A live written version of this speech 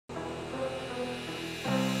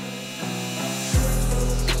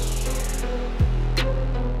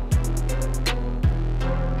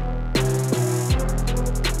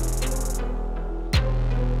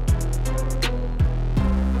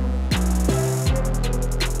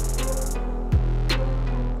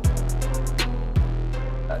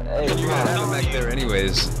there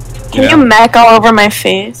anyways. Can you mech all over my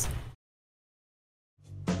face?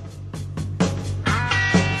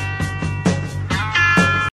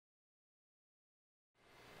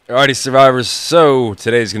 Alrighty, survivors, so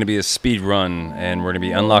today's going to be a speed run, and we're going to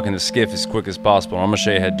be unlocking the skiff as quick as possible. I'm going to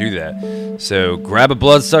show you how to do that. So grab a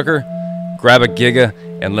bloodsucker, grab a giga,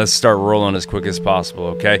 and let's start rolling as quick as possible,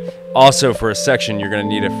 okay? Also, for a section, you're going to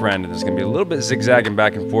need a friend. There's going to be a little bit zigzagging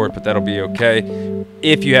back and forth, but that'll be okay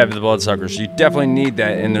if you have the bloodsucker. So you definitely need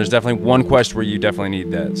that, and there's definitely one quest where you definitely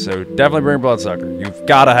need that. So definitely bring a bloodsucker. You've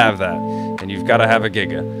got to have that, and you've got to have a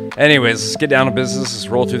giga. Anyways, let's get down to business. Let's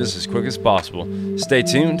roll through this as quick as possible. Stay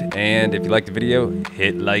tuned, and if you like the video,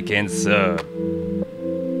 hit like and sub.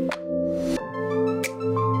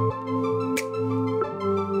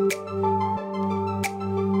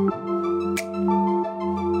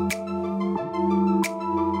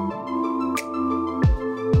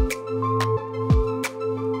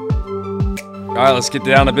 Alright, let's get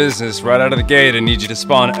down to business. Right out of the gate, I need you to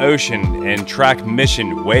spawn Ocean and track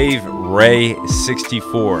mission Wave Ray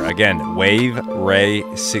 64. Again, Wave Ray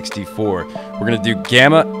 64. We're going to do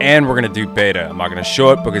Gamma and we're going to do Beta. I'm not going to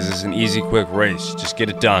show it because it's an easy, quick race. Just get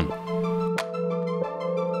it done.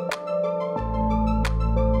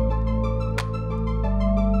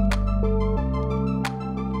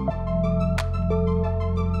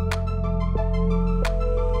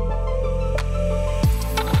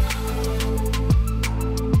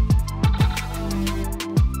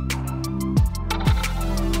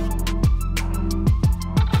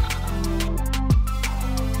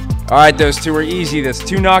 Alright, those two are easy. That's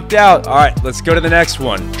two knocked out. Alright, let's go to the next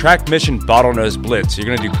one. Track mission Bottlenose Blitz. You're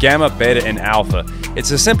going to do Gamma, Beta, and Alpha.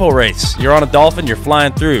 It's a simple race. You're on a dolphin, you're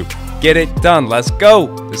flying through. Get it done. Let's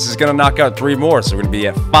go. This is going to knock out 3 more, so we're going to be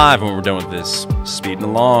at 5 when we're done with this. Speeding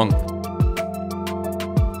along.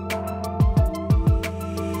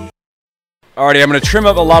 Alrighty, I'm going to trim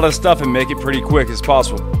up a lot of stuff and make it pretty quick as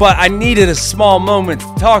possible. But I needed a small moment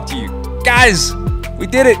to talk to you. Guys, we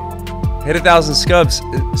did it. Hit 1,000 scrubs.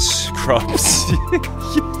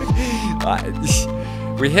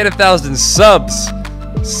 We hit 1,000 subs.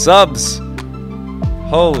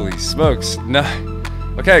 Holy smokes. No.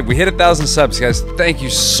 Okay, we hit 1,000 subs, guys. Thank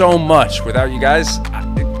you so much. Without you guys,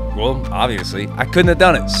 well, obviously, I couldn't have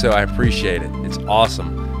done it. So I appreciate it. It's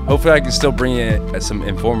awesome. Hopefully, I can still bring you some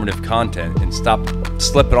informative content and stop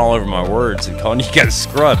slipping all over my words and calling you guys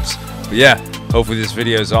scrubs. But yeah, hopefully this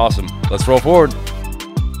video is awesome. Let's roll forward.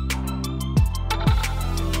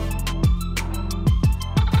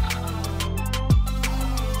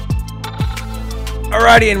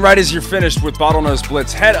 Alrighty, and right as you're finished with Bottlenose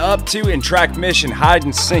Blitz, head up to and track mission Hide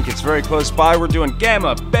and Sink. It's very close by. We're doing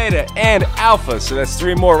Gamma, Beta, and Alpha, so that's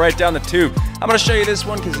 3 more right down the tube. I'm going to show you this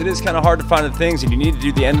one because it is kind of hard to find the things, and you need to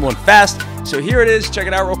do the end one fast. So here it is. Check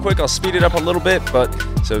it out real quick. I'll speed it up a little bit, but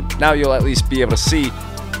so now you'll at least be able to see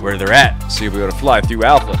where they're at, so you'll be able to fly through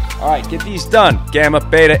Alpha. Alright, get these done. Gamma,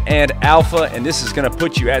 Beta, and Alpha, and this is going to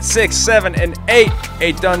put you at 6, 7, and 8.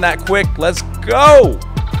 8 done that quick. Let's go!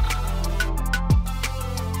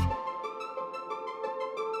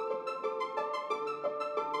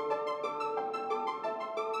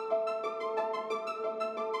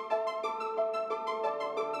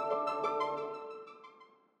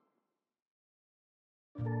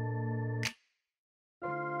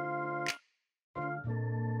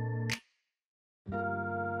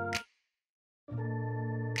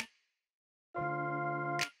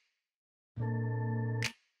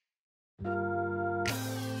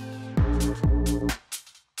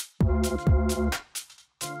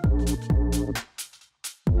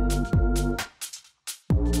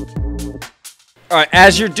 Alright,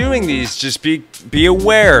 as you're doing these, just be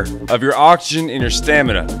aware of your oxygen and your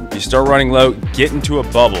stamina. You start running low, get into a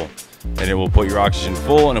bubble, and it will put your oxygen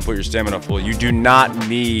full and it'll put your stamina full. You do not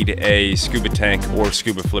need a scuba tank or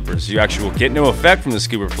scuba flippers. You actually will get no effect from the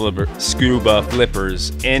scuba flippers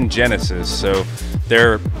in Genesis, so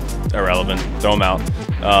they're irrelevant. Throw them out.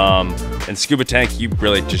 And scuba tank you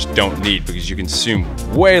really just don't need because you consume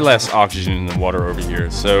way less oxygen in the water over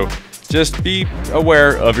here. So just be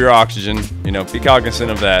aware of your oxygen, you know, be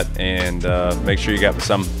cognizant of that, and make sure you got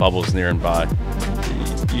some bubbles near and by.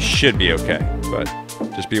 You should be okay, but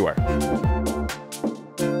just be aware.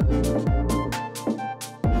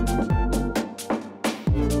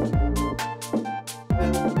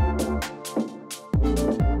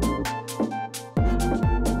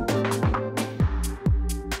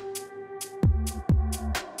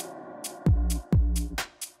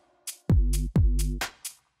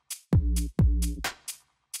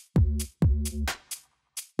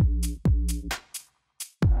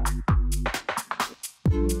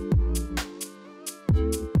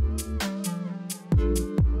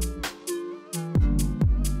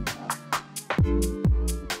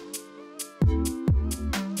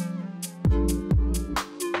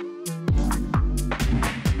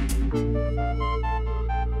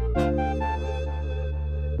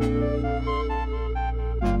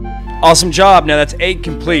 Awesome job. Now that's 8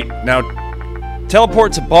 complete. Now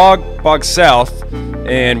teleport to Bog South,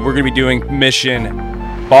 and we're gonna be doing mission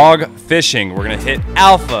Bog Fishing. We're gonna hit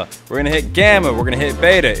Alpha, we're gonna hit Gamma, we're gonna hit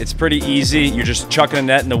Beta. It's pretty easy. You're just chucking a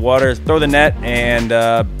net in the water, throw the net, and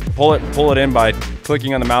pull it in by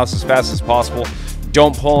clicking on the mouse as fast as possible.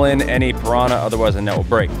 Don't pull in any piranha, otherwise the net will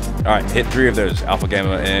break. All right, hit 3 of those, Alpha,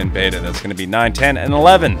 Gamma, and Beta. That's gonna be 9, 10, and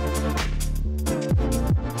 11.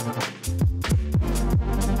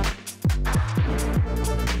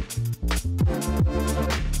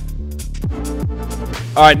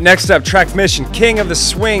 All right, next up, track mission, King of the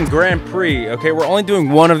Swing Grand Prix. Okay, we're only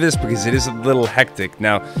doing 1 of this because it is a little hectic.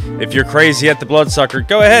 Now, if you're crazy at the bloodsucker,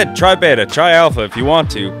 go ahead, try Beta, try Alpha if you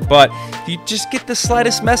want to. But if you just get the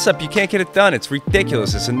slightest mess up, you can't get it done. It's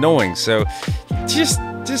ridiculous, it's annoying. So just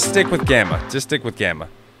stick with Gamma, just stick with Gamma.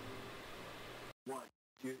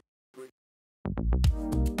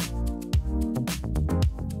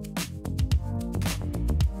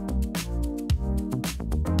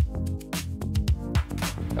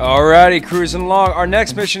 Alrighty, cruising along. Our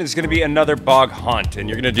next mission is going to be another bog hunt, and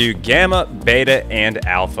you're going to do Gamma, Beta, and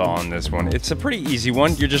Alpha on this one. It's a pretty easy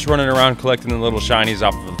one. You're just running around collecting the little shinies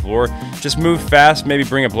off of the floor. Just move fast, maybe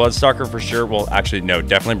bring a bloodsucker for sure. Well, actually, no,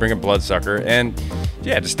 definitely bring a bloodsucker. And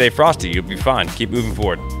yeah, just stay frosty. You'll be fine. Keep moving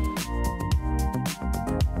forward.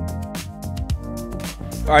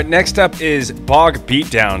 Alright, next up is Bog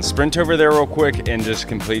Beatdown. Sprint over there real quick and just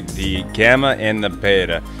complete the Gamma and the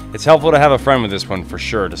Beta. It's helpful to have a friend with this one for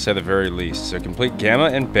sure, to say the very least. So complete Gamma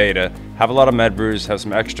and Beta, have a lot of med brews, have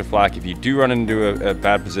some extra flak. If you do run into a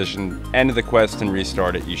bad position, end the quest and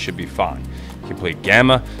restart it, you should be fine. Complete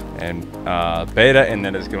Gamma and Beta, and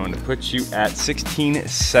that is going to put you at 16,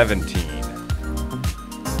 17.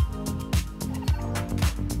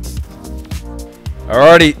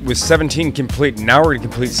 Alrighty, with 17 complete, now we're going to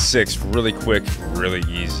complete 6 really quick, really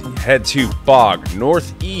easy. Head to Bog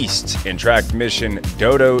Northeast and track mission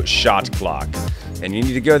Dodo Shot Clock. And you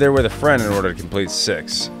need to go there with a friend in order to complete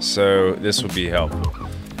 6. So this will be helpful.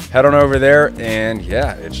 Head on over there and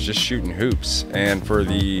yeah, it's just shooting hoops. And for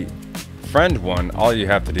the friend one, all you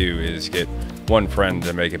have to do is get one friend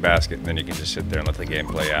to make a basket, and then you can just sit there and let the game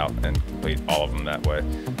play out and complete all of them that way.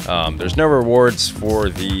 There's no rewards for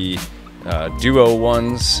the duo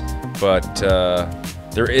ones, but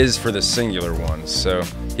there is for the singular ones. So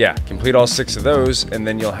yeah, complete all 6 of those, and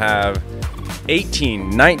then you'll have 18,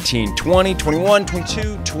 19, 20, 21,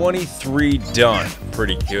 22, 23 done.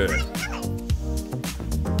 Pretty good.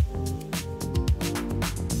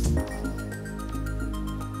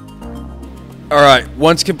 Alright,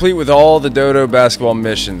 once complete with all the Dodo basketball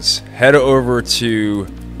missions, head over to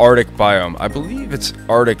Arctic biome. I believe it's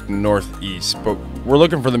Arctic Northeast, but we're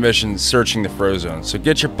looking for the mission Searching the Frozone. So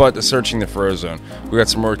get your butt to Searching the Frozone. We got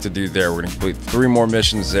some work to do there. We're going to complete 3 more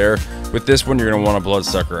missions there. With this one, you're going to want a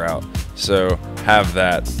bloodsucker out. So have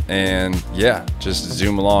that. And yeah, just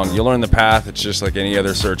zoom along. You'll learn the path. It's just like any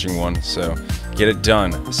other searching one. So get it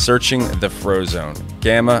done. Searching the Frozone.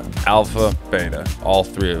 Gamma, Alpha, Beta. All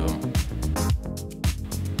 3 of them.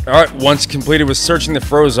 Alright, once completed with Searching the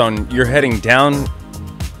Frozone, you're heading down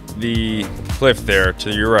the cliff there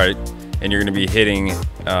to your right, and you're going to be hitting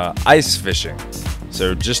ice fishing.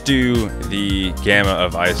 So just do the Gamma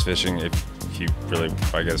of ice fishing. If you really,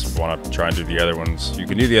 I guess, want to try and do the other ones, you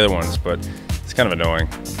can do the other ones, but it's kind of annoying.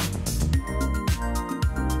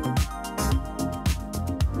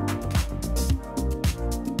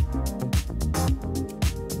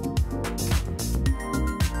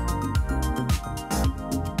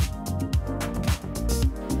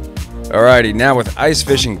 Alrighty, now with ice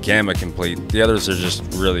fishing Gamma complete, the others are just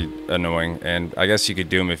really annoying, and I guess you could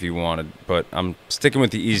do them if you wanted, but I'm sticking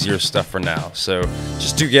with the easier stuff for now. So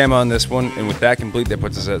just do Gamma on this one, and with that complete, that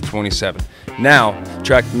puts us at 27. Now,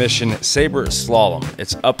 track mission Saber Slalom.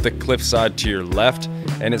 It's up the cliffside to your left,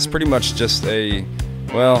 and it's pretty much just a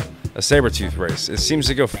saber-tooth race. It seems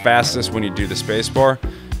to go fastest when you do the spacebar.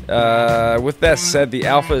 With that said, the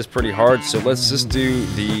Alpha is pretty hard, so let's just do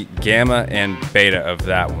the Gamma and Beta of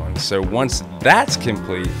that one. So once that's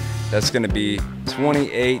complete, that's going to be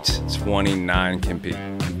 28, 29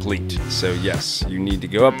 complete. So yes, you need to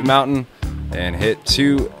go up the mountain and hit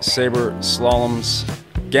 2 Saber Slaloms,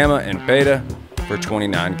 Gamma and Beta for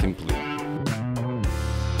 29 complete.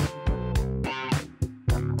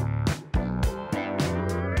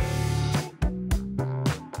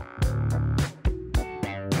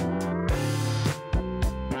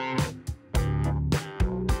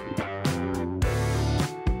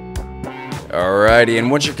 Alrighty,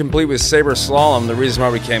 and once you're complete with Saber Slalom, the reason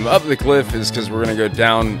why we came up the cliff is because we're going to go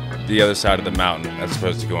down the other side of the mountain as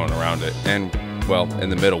opposed to going around it. And well, in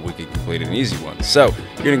the middle, we could complete an easy one. So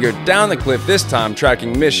you're gonna go down the cliff, this time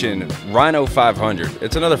tracking mission Rhino 500.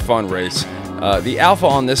 It's another fun race. The alpha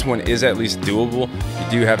on this one is at least doable.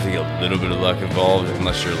 You do have to get a little bit of luck involved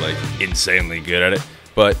unless you're like insanely good at it.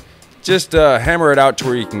 But just hammer it out to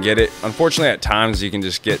where you can get it. Unfortunately, at times you can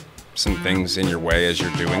just get some things in your way as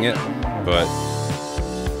you're doing it. But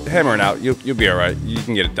hammer it out, you'll be all right. You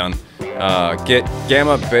can get it done. Get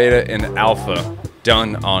gamma, beta, and alpha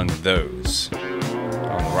done on those.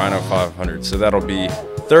 On the Rhino 500. So that'll be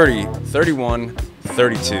 30, 31,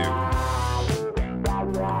 32.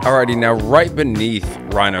 Alrighty, now right beneath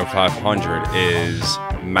Rhino 500 is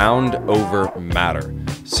Mound Over Matter.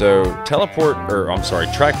 So teleport, or I'm sorry,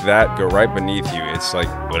 track that, go right beneath you. It's like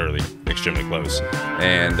literally extremely close.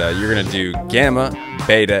 And you're gonna do gamma,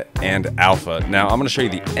 beta, and alpha. Now I'm gonna show you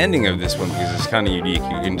the ending of this one because it's kind of unique.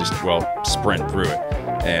 You can just, well, sprint through it.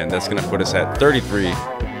 And that's gonna put us at 33,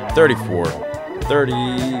 34,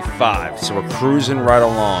 35. So we're cruising right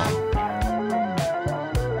along.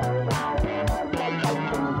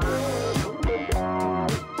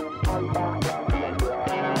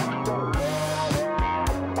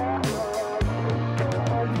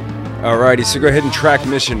 Alrighty, so go ahead and track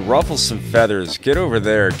mission, ruffle some feathers, get over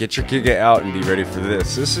there, get your Giga out and be ready for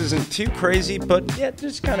this. This isn't too crazy, but yeah,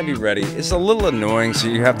 just kind of be ready. It's a little annoying, so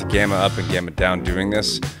you have to gamma up and gamma down doing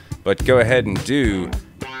this, but go ahead and do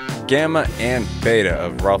gamma and beta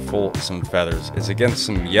of ruffle some feathers. It's against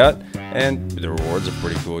some yut, and the rewards are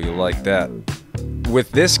pretty cool, you'll like that. With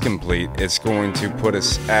this complete, it's going to put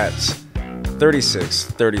us at 36,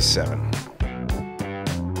 37.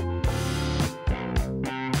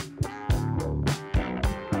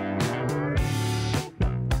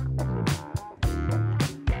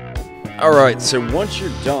 Alright, so once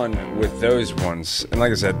you're done with those ones, and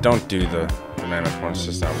like I said, don't do the mammoth ones, it's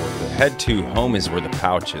just not worth it. Head to Home is Where the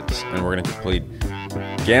Pouch is, and we're going to complete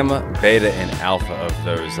gamma, beta, and alpha of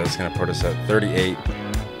those. That's going to put us at 38,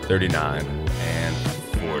 39, and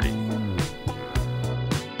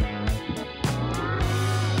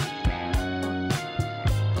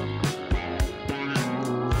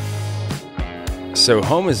 40. So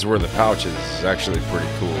Home is Where the Pouch is actually pretty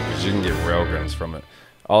cool because you can get railguns from it.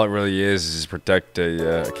 All it really is protect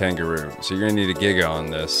a kangaroo. So you're gonna need a Giga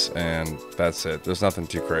on this, and that's it. There's nothing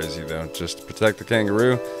too crazy though. Just protect the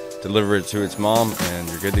kangaroo, deliver it to its mom, and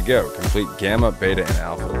you're good to go. Complete gamma, beta, and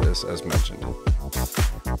alpha of this as mentioned.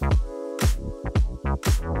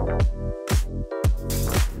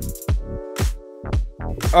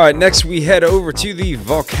 Alright, next we head over to the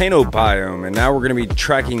volcano biome, and now we're going to be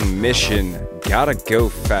tracking mission Gotta Go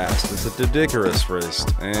Fast. It's a ridiculous race,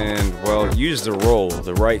 and well, use the roll,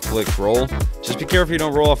 the right click roll. Just be careful you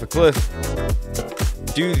don't roll off a cliff.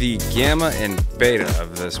 Do the gamma and beta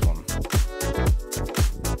of this one.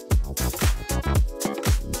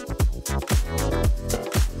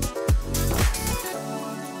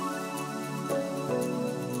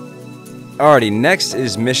 Alrighty, next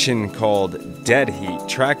is mission called Dead Heat.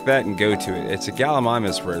 Track that and go to it. It's a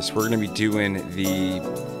Gallimimus race. We're going to be doing the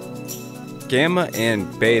gamma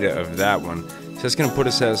and beta of that one. So it's going to put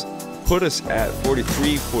us at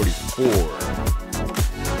 43, 44.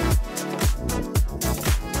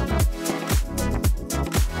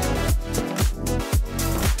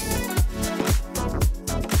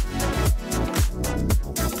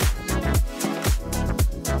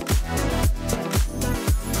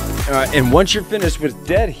 And once you're finished with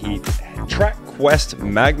Dead Heat, track Quest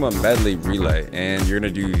Magma Medley Relay, and you're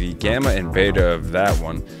going to do the gamma and beta of that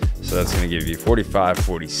one. So that's going to give you 45,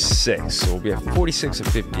 46. So we'll be at 46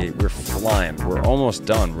 and 58. We're flying. We're almost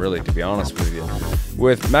done, really, to be honest with you.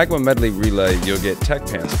 With Magma Medley Relay, you'll get tech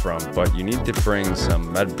pants from, but you need to bring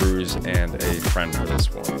some med brews and a friend for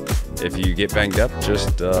this one. If you get banged up,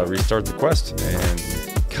 just restart the quest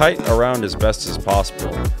and kite around as best as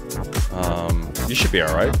possible. You should be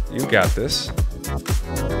alright. You got this.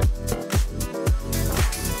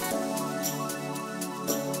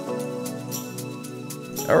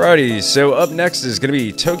 Alrighty, so up next is going to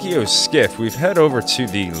be Tokyo Skiff. We've head over to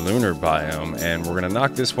the lunar biome, and we're going to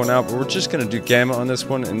knock this one out, but we're just going to do gamma on this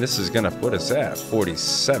one, and this is going to put us at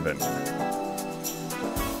 47.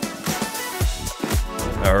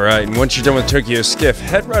 Alright, and once you're done with Tokyo Skiff,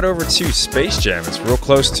 head right over to Space Jam. It's real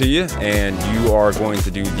close to you, and you are going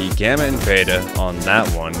to do the gamma and beta on that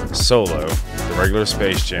one solo, the regular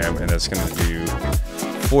Space Jam, and that's going to do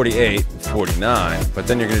 48, 49, but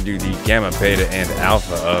then you're going to do the gamma, beta, and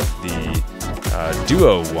alpha of the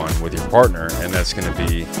duo one with your partner, and that's going to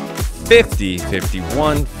be 50,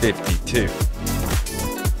 51, 52.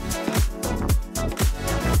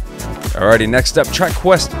 Alrighty, next up, try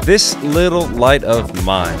quest This Little Light of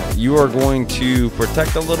Mine. You are going to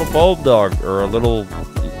protect a little bulb dog or a little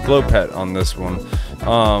glow pet on this one.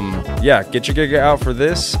 Yeah, get your Giga out for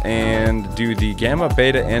this and do the Gamma,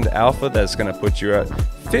 Beta, and Alpha. That's going to put you at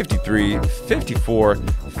 53, 54,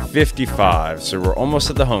 55. So we're almost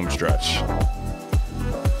at the home stretch.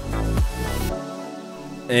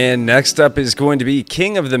 And next up is going to be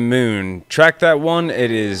King of the Moon. Track that one.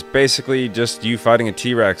 It is basically just you fighting a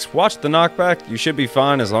T-Rex. Watch the knockback. You should be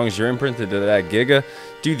fine as long as you're imprinted to that Giga.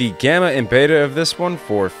 Do the Gamma and Beta of this one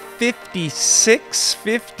for 56,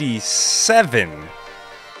 57.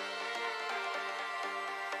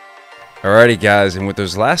 Alrighty guys, and with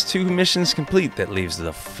those last 2 missions complete, that leaves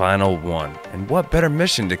the final one. And what better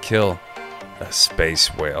mission to kill a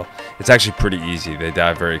space whale? It's actually pretty easy. They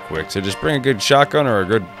die very quick. So just bring a good shotgun or a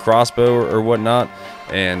good crossbow or whatnot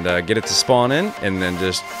and get it to spawn in and then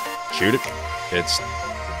just shoot it. It's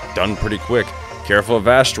done pretty quick. Careful of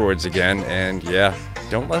asteroids again, and yeah,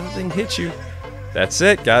 don't let the thing hit you. That's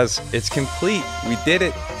it guys, it's complete. We did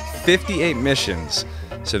it. 58 missions.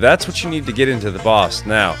 So that's what you need to get into the boss.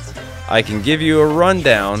 Now, I can give you a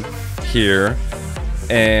rundown here,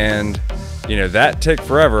 and you know that took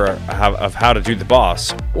forever of how to do the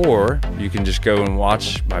boss, or you can just go and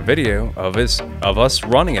watch my video of us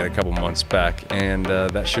running it a couple months back, and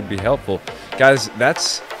that should be helpful. Guys,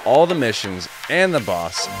 that's all the missions and the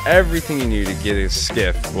boss, everything you need to get a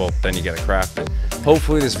skiff. Well, then you gotta craft it.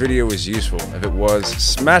 Hopefully this video was useful. If it was,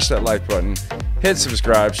 smash that like button, hit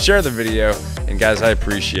subscribe, share the video, and guys, I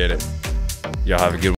appreciate it. Y'all have a good one.